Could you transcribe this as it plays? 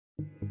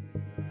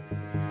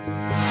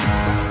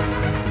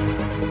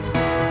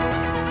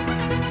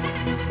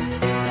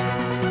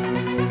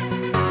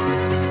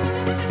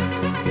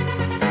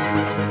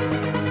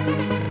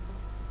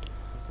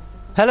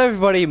Hello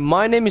everybody,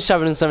 my name is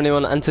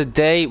Shabban71 and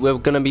today we're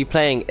going to be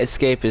playing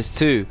Escapists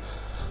 2.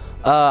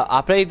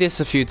 I played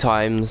this a few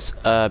times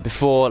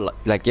before,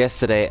 like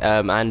yesterday,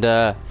 and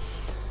we're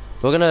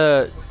going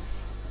to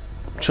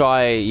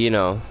try,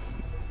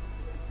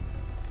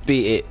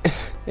 beat it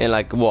in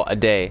like, what, a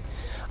day.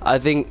 I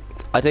think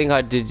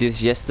I did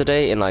this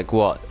yesterday in like,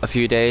 what, a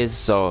few days,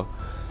 so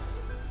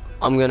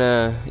I'm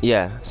gonna,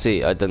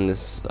 see, I've done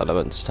this a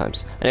bunch of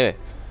times. Anyway,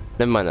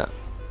 never mind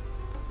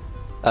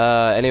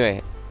that.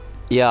 Anyway.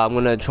 Yeah, I'm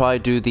gonna try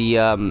do the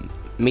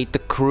meet the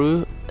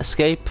crew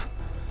escape.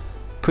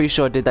 Pretty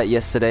sure I did that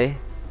yesterday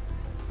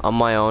on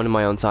my own in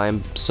my own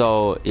time.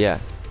 So yeah,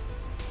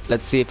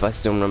 let's see if I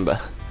still remember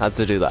how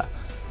to do that.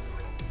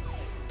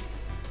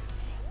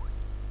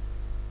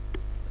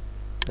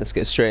 Let's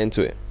get straight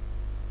into it.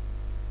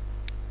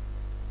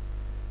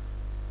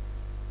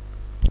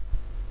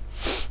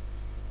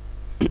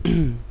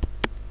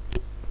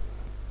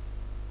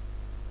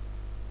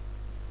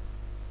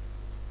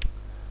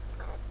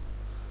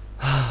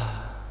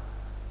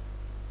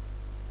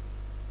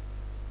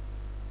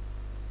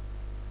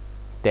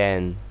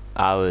 Then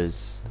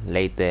hours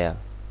later.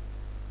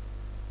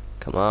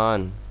 Come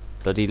on,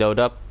 bloody load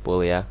up,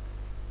 will ya?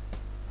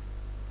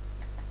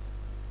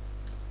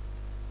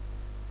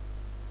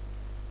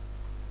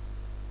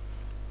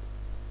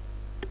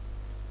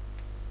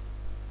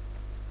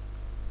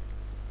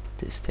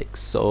 This takes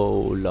so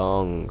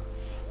long.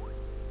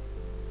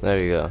 There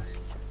we go.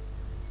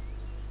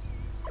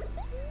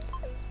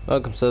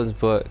 Welcome to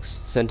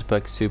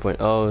Centerperks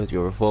 2.0.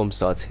 Your reform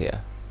starts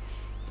here.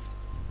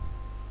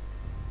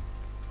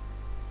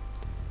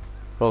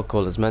 Roll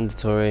call is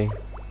mandatory.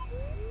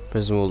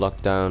 Prison will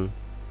lock down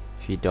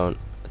if you don't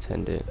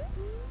attend it.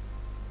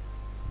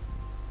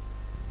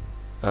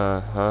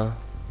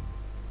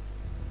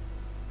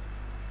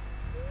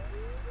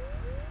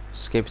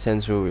 Escape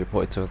attendants will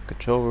report to the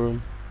control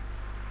room.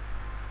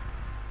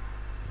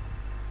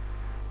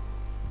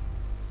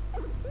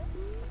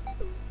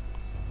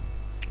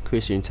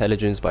 Increase your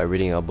intelligence by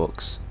reading our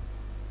books.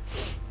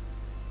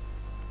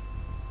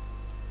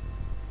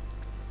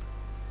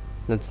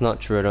 That's not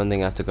true. I don't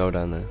think I have to go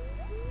down there.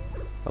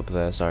 Up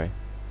there, sorry.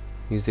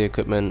 Use the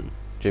equipment,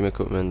 gym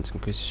equipment,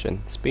 increase your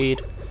strength and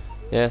speed.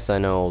 Yes, I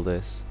know all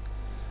this.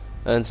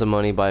 Earn some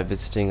money by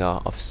visiting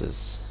our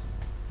offices.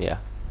 Yeah.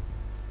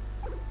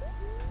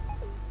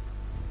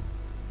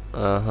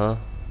 Camera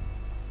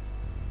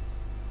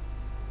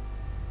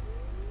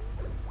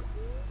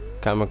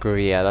crew,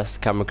 yeah, that's the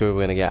camera crew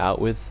we're gonna get out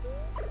with.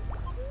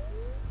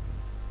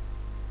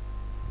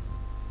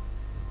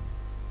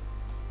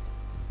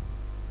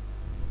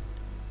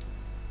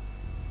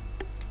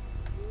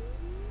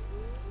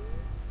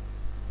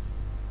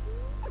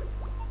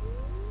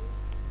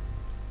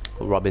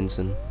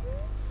 Robinson.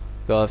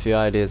 Got a few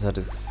ideas how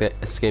to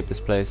escape this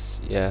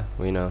place. Yeah,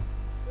 we know.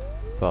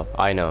 Well,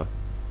 I know.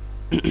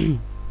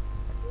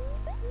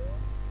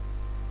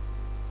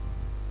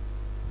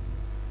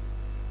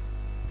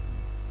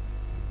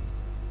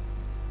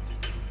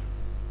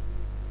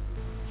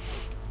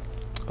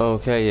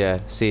 Okay, yeah.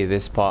 See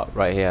this part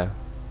right here.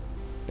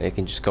 You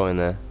can just go in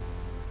there.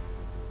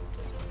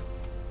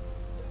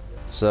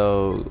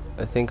 So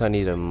I think I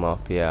need a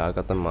mop. Yeah, I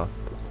got the mop.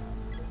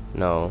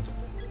 No.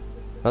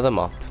 Not the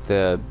mop,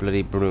 the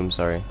bloody broom,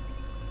 sorry.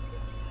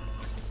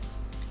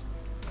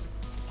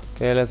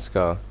 Okay, let's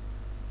go.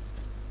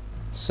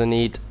 So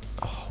need,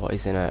 what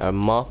is in it? A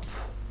mop,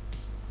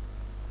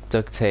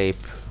 duct tape.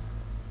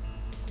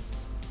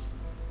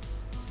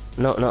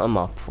 No, not a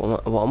mop.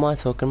 What am I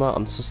talking about?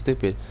 I'm so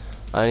stupid.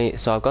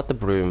 So I've got the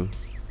broom.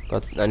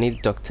 I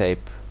need duct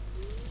tape.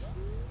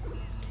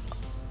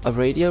 A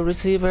radio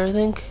receiver, I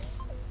think?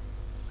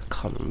 I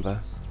can't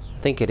remember. I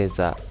think it is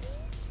that.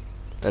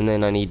 And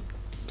then I need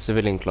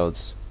civilian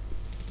clothes,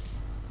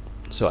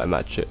 so I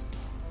match it.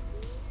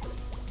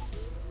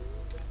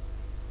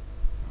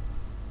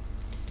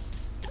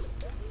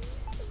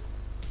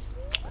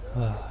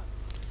 I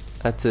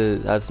had to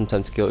have some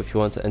time to kill. If you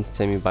want to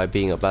entertain me by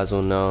being a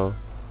Basil, no.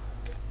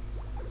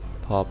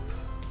 Pop.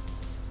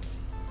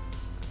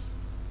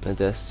 And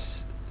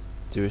just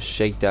do a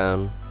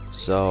shakedown.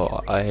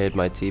 So I hid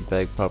my tea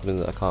bag.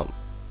 Probably I can't.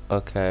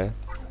 Okay.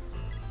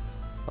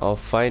 I'll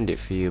find it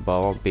for you, but I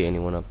won't beat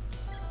anyone up.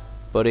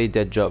 Buddy,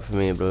 dead drop for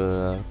me,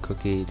 bro.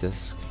 Cookie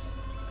disc.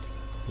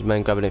 Is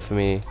man grabbing it for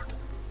me?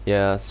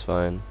 Yeah, that's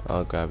fine.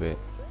 I'll grab it.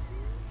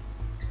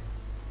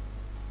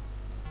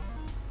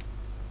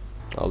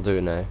 I'll do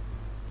it now.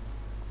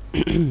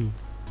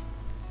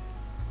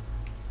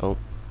 Oh,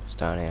 it's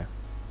down here.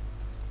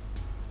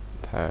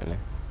 Apparently.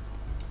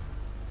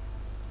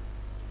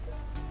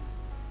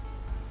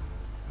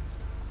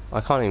 I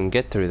can't even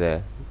get through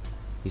there.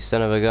 You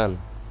son of a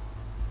gun.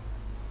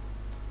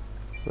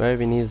 Where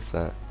even is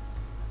that?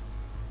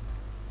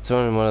 It's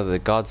on one of the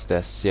guards'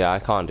 desks. Yeah, I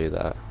can't do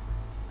that.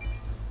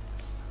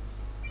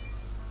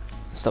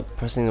 Stop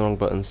pressing the wrong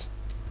buttons.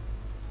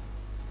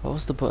 What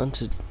was the button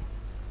to...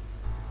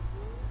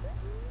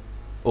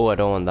 Oh, I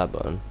don't want that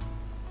button.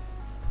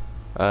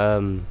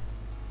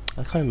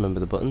 I can't remember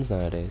the buttons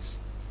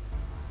nowadays.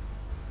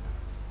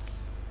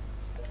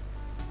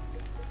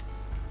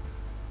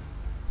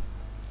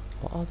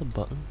 What are the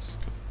buttons?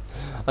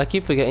 I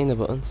keep forgetting the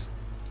buttons.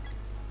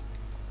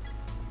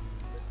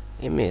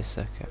 Give me a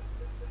second.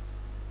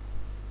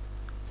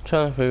 I'm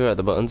trying to figure out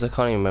the buttons. I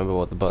can't even remember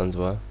what the buttons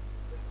were.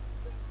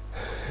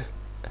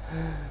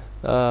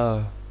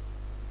 Oh.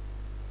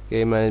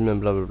 Game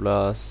management, blah blah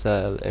blah.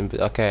 Sell.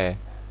 Okay.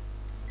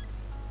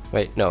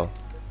 Wait, no.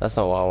 That's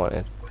not what I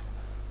wanted.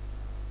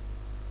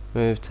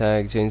 Move,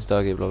 tag, change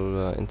target, blah blah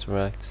blah.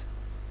 Interact.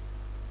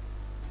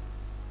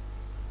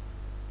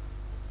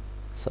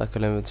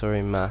 Cycle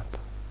inventory, map.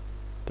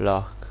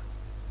 Block.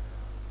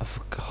 I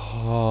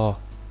forgot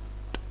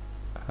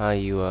how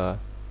you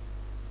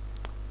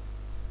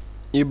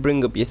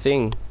bring up your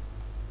thing.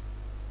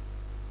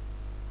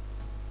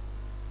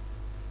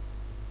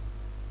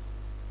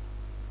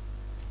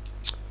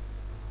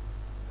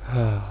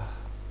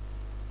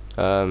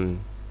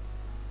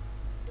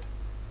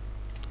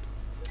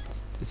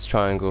 It's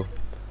triangle.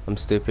 I'm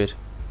stupid.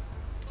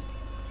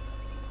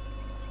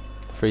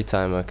 Free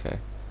time, okay.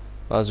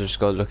 I was just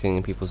go looking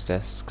in people's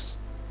desks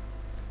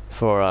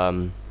for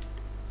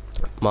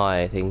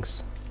my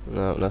things.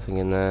 No, nothing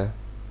in there.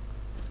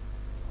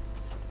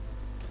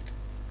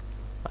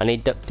 I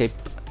need duct tape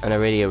and a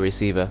radio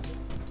receiver.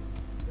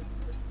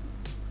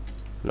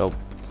 Nope.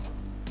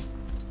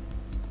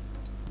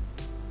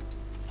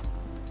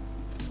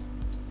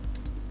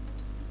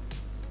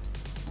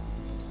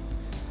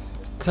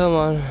 Come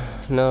on.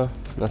 No,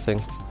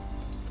 nothing.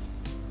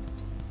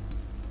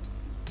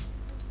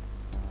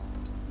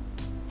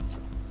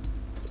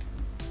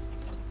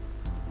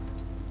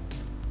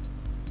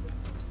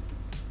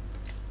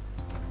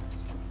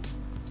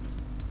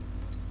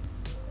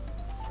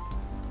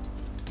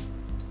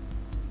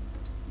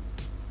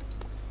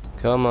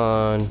 Come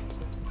on.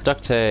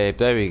 Duct tape,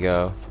 there we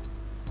go.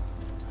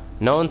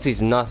 No one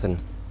sees nothing,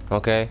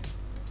 okay?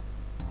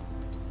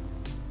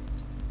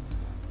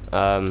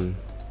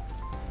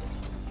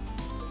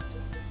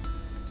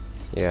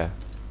 Yeah.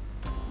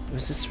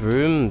 Was this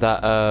room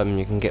that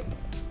you can get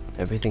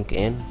everything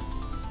in?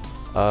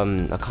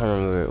 I can't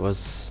remember where it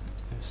was.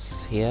 It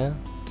was here?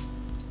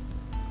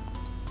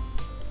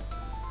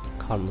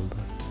 Can't remember.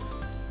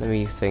 Let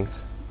me think.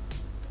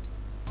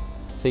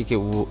 I think it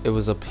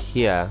was up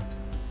here.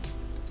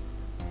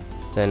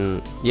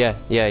 Then yeah,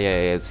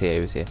 it was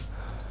here.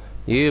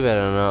 You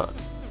better not.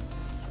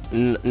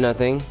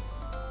 Nothing.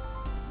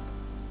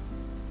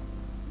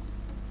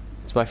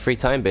 It's my free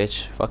time,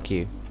 bitch. Fuck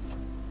you.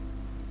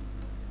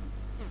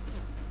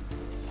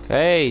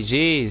 Hey,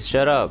 jeez,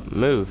 shut up.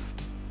 Move.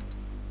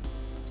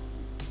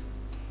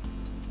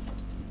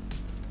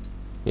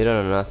 You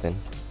don't know nothing.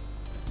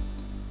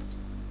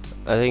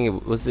 I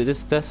think was it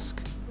this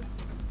desk?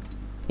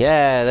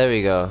 Yeah, there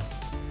we go.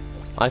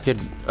 I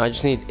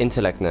just need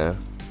intellect now.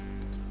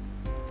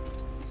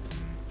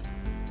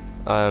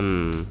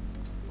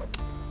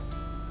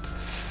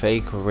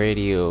 Fake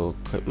radio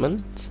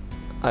equipment.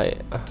 I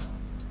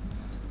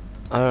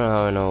don't know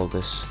how I know all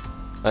this.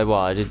 Well,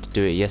 I did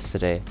do it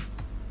yesterday,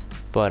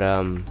 but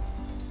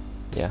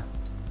yeah.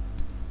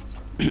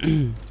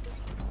 I'll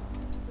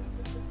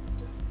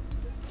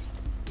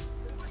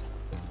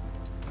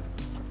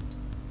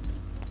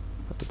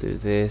do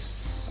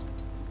this.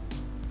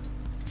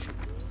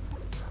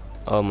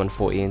 Oh, I'm on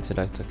 40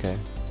 intellect. Okay.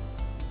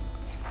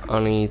 I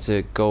need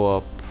to go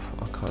up.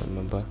 I can't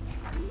remember.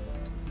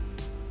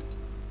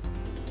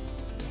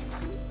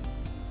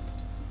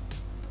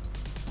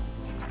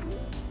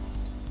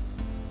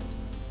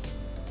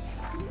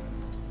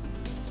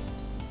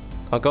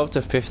 I'll go up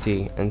to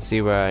 50 and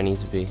see where I need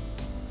to be.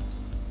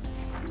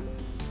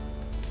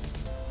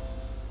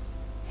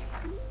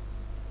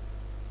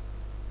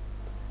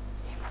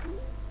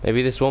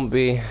 Maybe this won't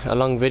be a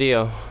long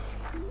video.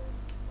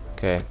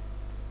 Okay.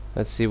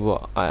 Let's see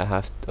what I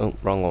have to, oh,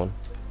 wrong one.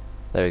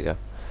 There we go.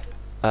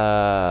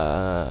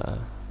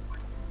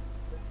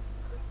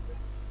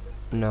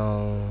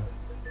 No.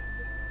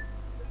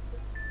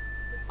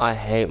 I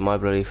hate my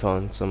bloody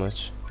phone so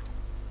much.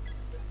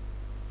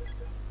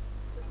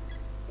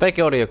 Fake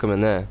audio come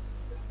in there.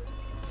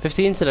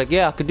 50 intellect,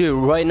 yeah, I could do it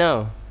right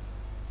now.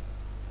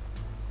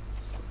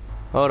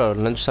 Hold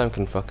on, lunchtime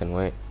can fucking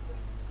wait.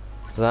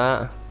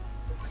 That,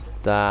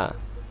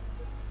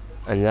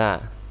 and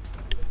that.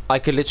 I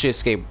could literally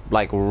escape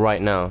like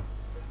right now.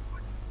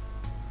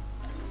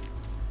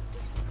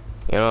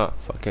 You know what?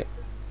 Fuck it.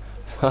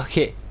 Fuck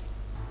it.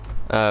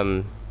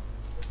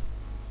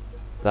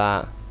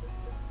 That.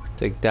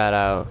 Take that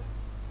out.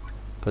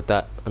 Put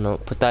that. No,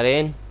 put that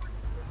in.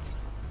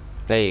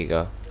 There you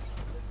go.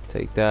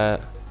 Take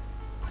that.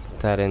 Put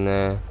that in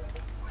there.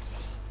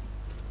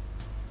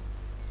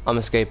 I'm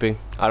escaping.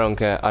 I don't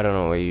care. I don't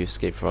know where you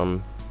escape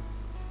from.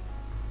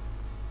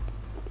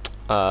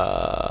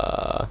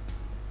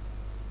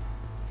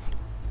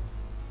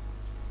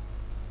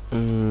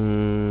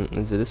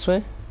 Is it this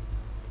way?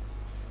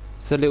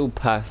 It's a little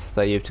path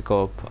that you have to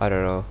go up. I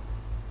don't know.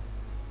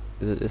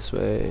 Is it this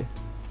way?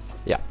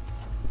 Yeah.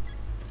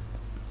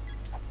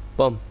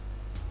 Boom.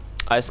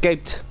 I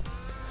escaped.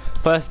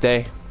 First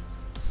day.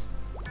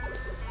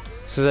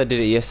 Since I did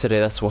it yesterday,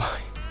 that's why.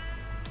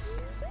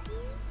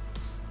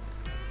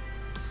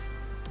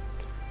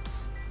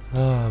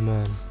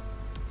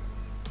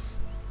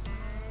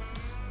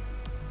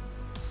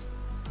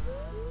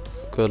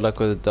 Good luck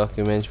with the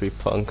documentary,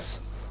 punks.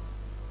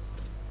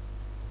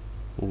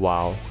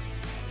 Wow.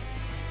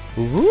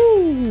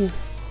 Woo!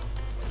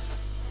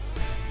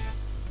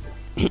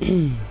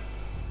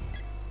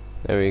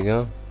 There we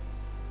go.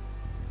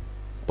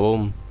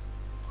 Boom.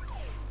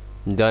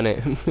 Done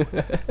it.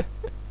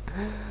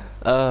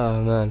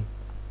 Oh man.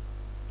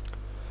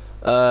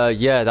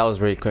 Yeah, that was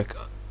really quick.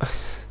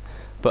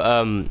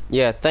 But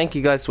yeah, thank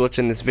you guys for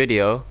watching this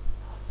video.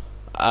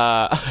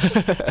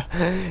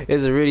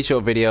 It's a really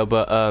short video,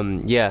 but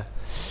yeah,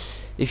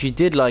 if you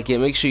did like it,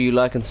 make sure you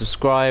like and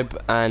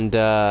subscribe, and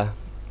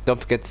don't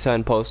forget to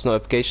turn post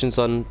notifications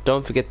on.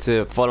 Don't forget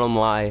to follow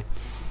my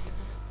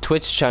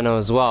Twitch channel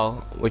as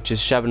well, which is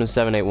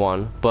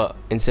Shabadum781, but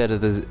instead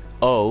of the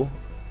O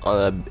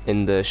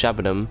in the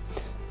Shabadum,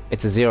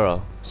 it's a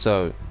 0,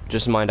 so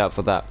just mind out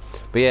for that.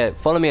 But yeah,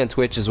 follow me on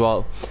Twitch as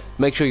well.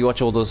 Make sure you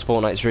watch all those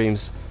Fortnite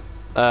streams,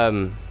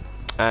 and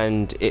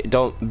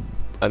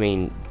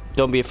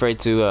don't be afraid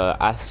to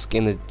ask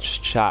in the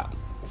chat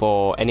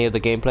for any of the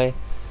gameplay,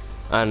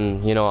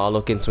 and you know, I'll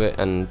look into it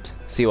and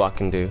see what I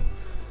can do.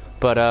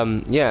 But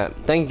yeah,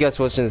 thank you guys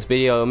for watching this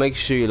video. Make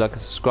sure you like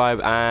and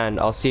subscribe, and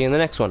I'll see you in the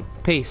next one.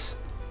 Peace.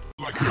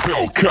 Like a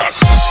Hellcat.